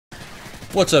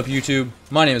What's up, YouTube?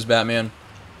 My name is Batman,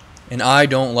 and I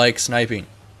don't like sniping.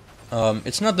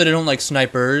 It's not that I don't like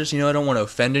snipers, I don't want to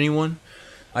offend anyone.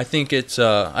 I think it's,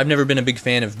 I've never been a big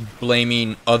fan of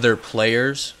blaming other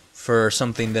players for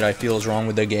something that I feel is wrong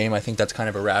with the game. I think that's kind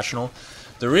of irrational.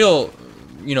 The real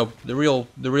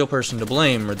person to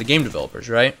blame are the game developers,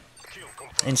 right?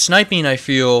 And sniping, I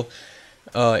feel,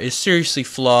 is seriously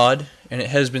flawed, and it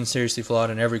has been seriously flawed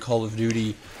in every Call of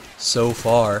Duty so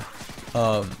far.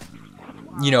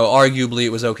 Arguably it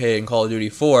was okay in Call of Duty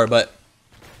 4, but,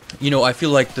 I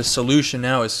feel like the solution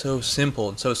now is so simple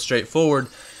and so straightforward,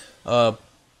 but,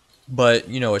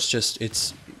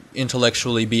 it's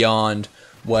intellectually beyond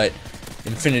what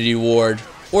Infinity Ward,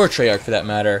 or Treyarch for that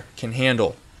matter, can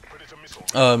handle.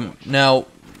 Now,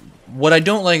 what I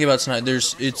don't like about sniper,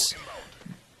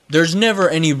 there's never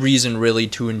any reason really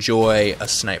to enjoy a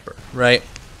sniper, right?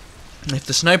 If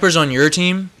the sniper's on your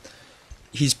team,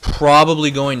 he's probably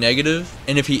going negative,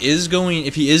 and if he is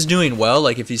doing well,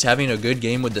 like if he's having a good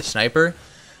game with the sniper,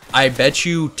 I bet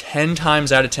you 10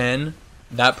 times out of 10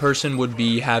 that person would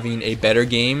be having a better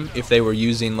game if they were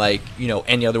using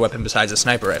any other weapon besides a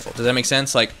sniper rifle. Does that make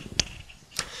sense?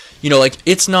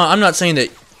 It's not, I'm not saying that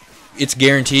it's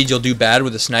guaranteed you'll do bad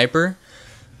with a sniper,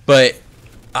 but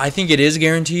I think it is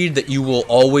guaranteed that you will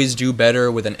always do better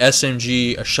with an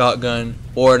SMG, a shotgun,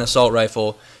 or an assault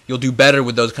rifle. You'll do better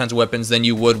with those kinds of weapons than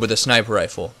you would with a sniper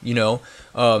rifle, and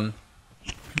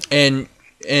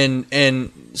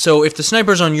so if the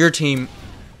sniper's on your team,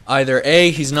 either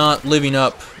A, he's not living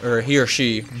up, or he or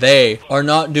she, they are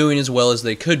not doing as well as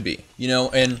they could be,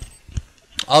 and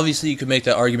obviously you could make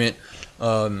that argument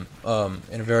in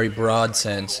a very broad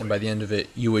sense, and by the end of it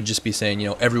you would just be saying,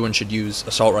 everyone should use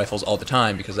assault rifles all the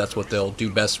time because that's what they'll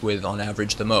do best with on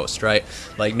average the most, right?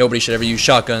 Like, nobody should ever use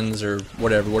shotguns or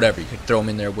whatever, you could throw them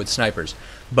in there with snipers.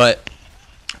 But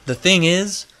the thing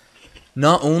is,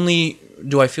 not only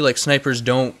do I feel like snipers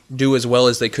don't do as well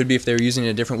as they could be if they were using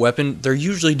a different weapon, they're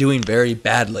usually doing very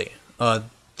badly.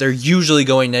 They're usually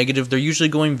going negative, they're usually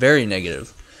going very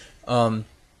negative.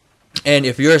 And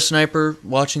if you're a sniper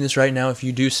watching this right now, if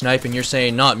you do snipe and you're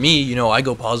saying, not me, I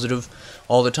go positive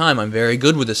all the time, I'm very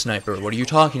good with a sniper, what are you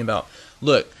talking about?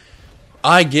 Look,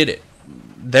 I get it.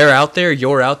 They're out there,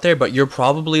 you're out there, but you're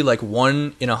probably like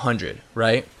 1 in 100,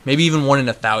 right? Maybe even 1 in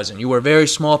 1,000. You are a very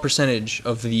small percentage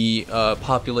of the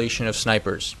population of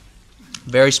snipers.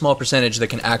 Very small percentage that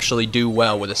can actually do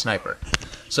well with a sniper.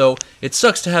 So it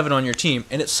sucks to have it on your team,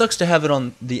 and it sucks to have it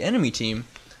on the enemy team.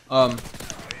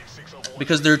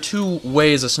 Because there are two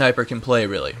ways a sniper can play,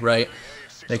 really, right?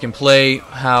 They can play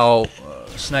how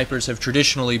snipers have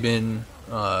traditionally been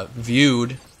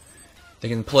viewed. They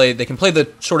can play the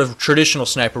sort of traditional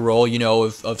sniper role,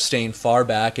 of staying far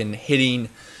back and hitting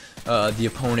the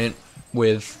opponent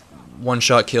with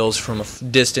one-shot kills from a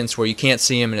distance where you can't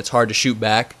see him and it's hard to shoot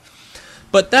back.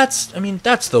 But that's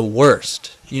the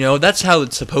worst. That's how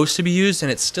it's supposed to be used,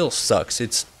 and it still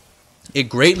sucks. It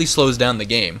greatly slows down the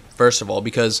game, first of all,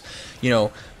 because,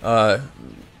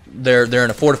 they're in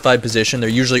a fortified position. They're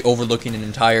usually overlooking an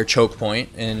entire choke point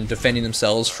and defending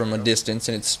themselves from a distance,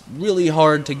 and it's really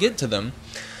hard to get to them.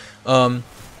 And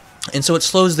so it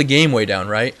slows the game way down,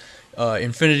 right?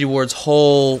 Infinity Ward's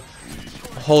whole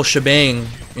shebang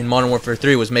in Modern Warfare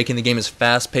 3 was making the game as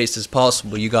fast-paced as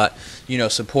possible. You got,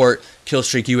 support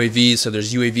killstreak UAVs, so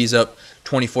there's UAVs up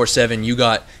 24/7. You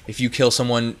got, if you kill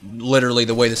someone, literally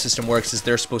the way the system works is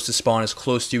they're supposed to spawn as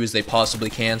close to you as they possibly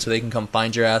can so they can come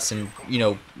find your ass, and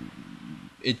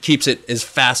it keeps it as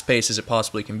fast-paced as it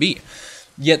possibly can be.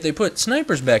 Yet they put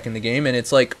snipers back in the game, and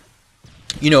it's like,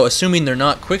 assuming they're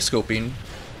not quickscoping,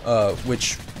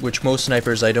 which most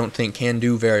snipers I don't think can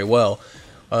do very well,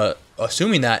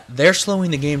 assuming that, they're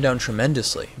slowing the game down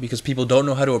tremendously because people don't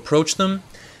know how to approach them,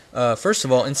 first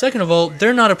of all, and second of all,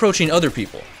 they're not approaching other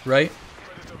people, right?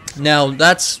 Now,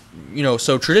 that's,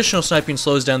 so traditional sniping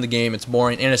slows down the game, it's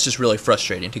boring, and it's just really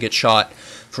frustrating to get shot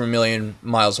from a million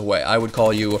miles away. I would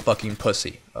call you a fucking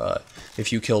pussy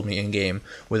if you killed me in-game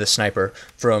with a sniper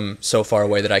from so far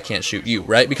away that I can't shoot you,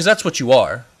 right? Because that's what you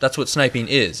are. That's what sniping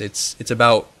is. It's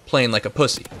about playing like a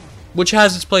pussy, which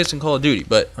has its place in Call of Duty,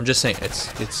 but I'm just saying,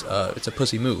 it's a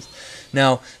pussy move.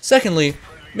 Now, secondly,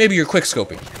 maybe you're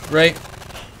quickscoping, right?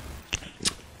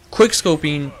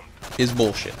 Quickscoping is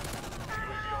bullshit.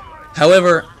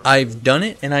 However, I've done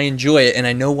it, and I enjoy it, and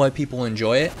I know why people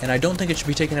enjoy it, and I don't think it should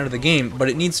be taken out of the game, but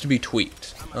it needs to be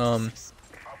tweaked.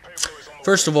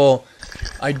 First of all,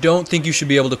 I don't think you should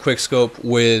be able to quickscope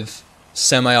with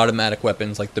semi-automatic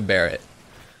weapons like the Barrett.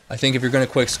 I think if you're going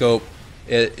to quickscope,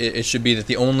 it should be that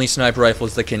the only sniper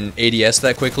rifles that can ADS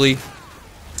that quickly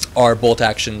are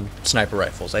bolt-action sniper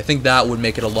rifles. I think that would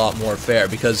make it a lot more fair,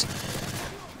 because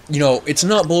you know, it's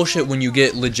not bullshit when you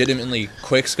get legitimately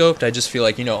quick scoped. I just feel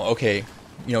like, you know, okay,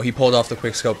 you know, he pulled off the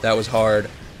quick scope. That was hard.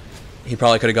 He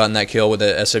probably could have gotten that kill with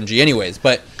a SMG anyways.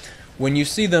 But when you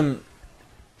see them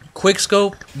quick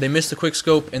scope, they miss the quick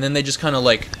scope, and then they just kind of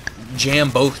like jam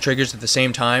both triggers at the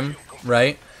same time,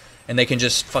 right? And they can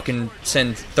just fucking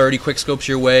send 30 quick scopes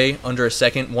your way under a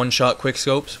second, one-shot quick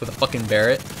scopes with a fucking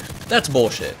Barrett. That's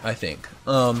bullshit, I think.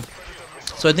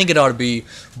 So I think it ought to be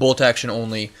bolt action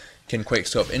only can quick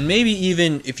scope. And maybe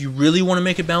even if you really want to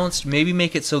make it balanced, maybe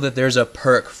make it so that there's a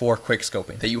perk for quick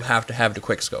scoping that you have to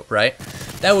quick scope, right?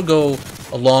 That would go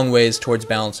a long ways towards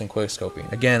balancing quick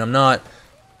scoping. Again, I'm not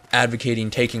advocating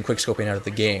taking quick scoping out of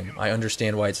the game. I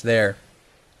understand why it's there,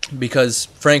 because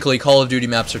frankly Call of Duty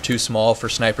maps are too small for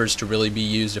snipers to really be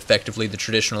used effectively the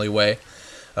traditional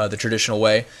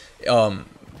way.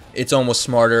 It's almost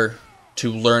smarter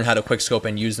to learn how to quickscope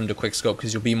and use them to quickscope,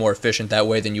 because you'll be more efficient that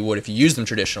way than you would if you use them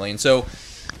traditionally. And so,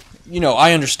 you know,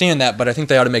 I understand that, but I think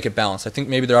they ought to make it balanced. I think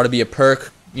maybe there ought to be a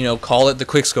perk, you know, call it the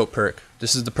quickscope perk.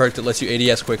 This is the perk that lets you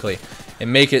ADS quickly,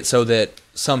 and make it so that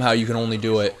somehow you can only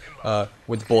do it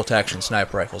with bolt action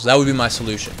sniper rifles. That would be my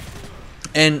solution.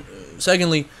 And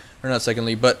secondly, or not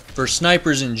secondly, but for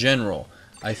snipers in general,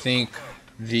 I think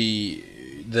the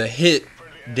hit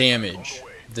damage,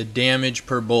 the damage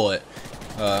per bullet,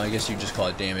 I guess you just call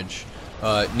it damage,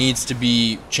 needs to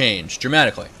be changed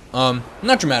dramatically.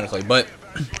 Not dramatically, but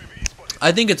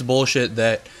I think it's bullshit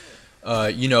that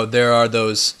you know, there are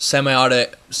those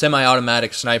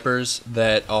semi-automatic snipers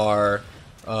that are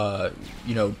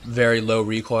you know, very low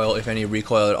recoil, if any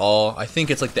recoil at all. I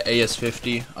think it's like the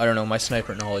AS-50. I don't know, my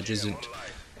sniper knowledge isn't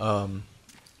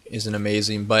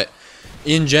amazing, but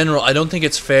in general, I don't think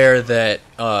it's fair that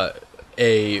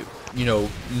a, you know,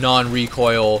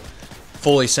 non-recoil,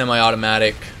 fully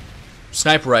semi-automatic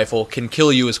sniper rifle can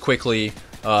kill you as quickly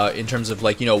in terms of,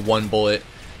 like, you know, one bullet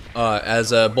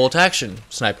as a bolt action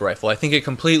sniper rifle. I think it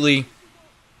completely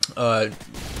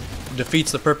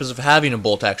defeats the purpose of having a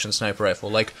bolt action sniper rifle.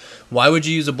 Like, why would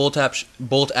you use a bolt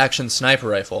action sniper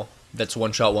rifle that's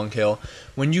one shot one kill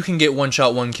when you can get one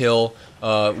shot one kill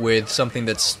with something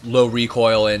that's low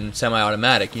recoil and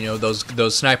semi-automatic? You know,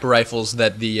 those sniper rifles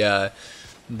that the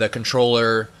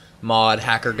controller mod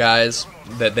hacker guys,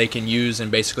 that they can use and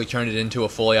basically turn it into a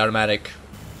fully automatic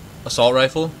assault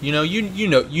rifle. You know, you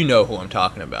know who I'm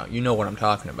talking about. You know what I'm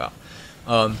talking about.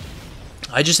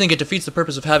 I just think it defeats the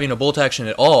purpose of having a bolt action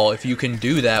at all if you can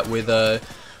do that with a,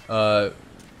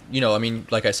 you know, I mean,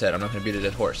 like I said, I'm not going to beat a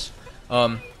dead horse.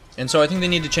 And so I think they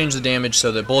need to change the damage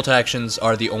so that bolt actions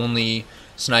are the only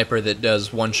sniper that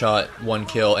does one shot, one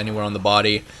kill anywhere on the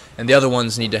body, and the other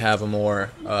ones need to have a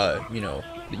more, you know,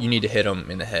 you need to hit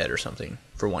them in the head or something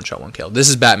for one shot, one kill. This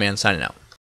is Batman signing out.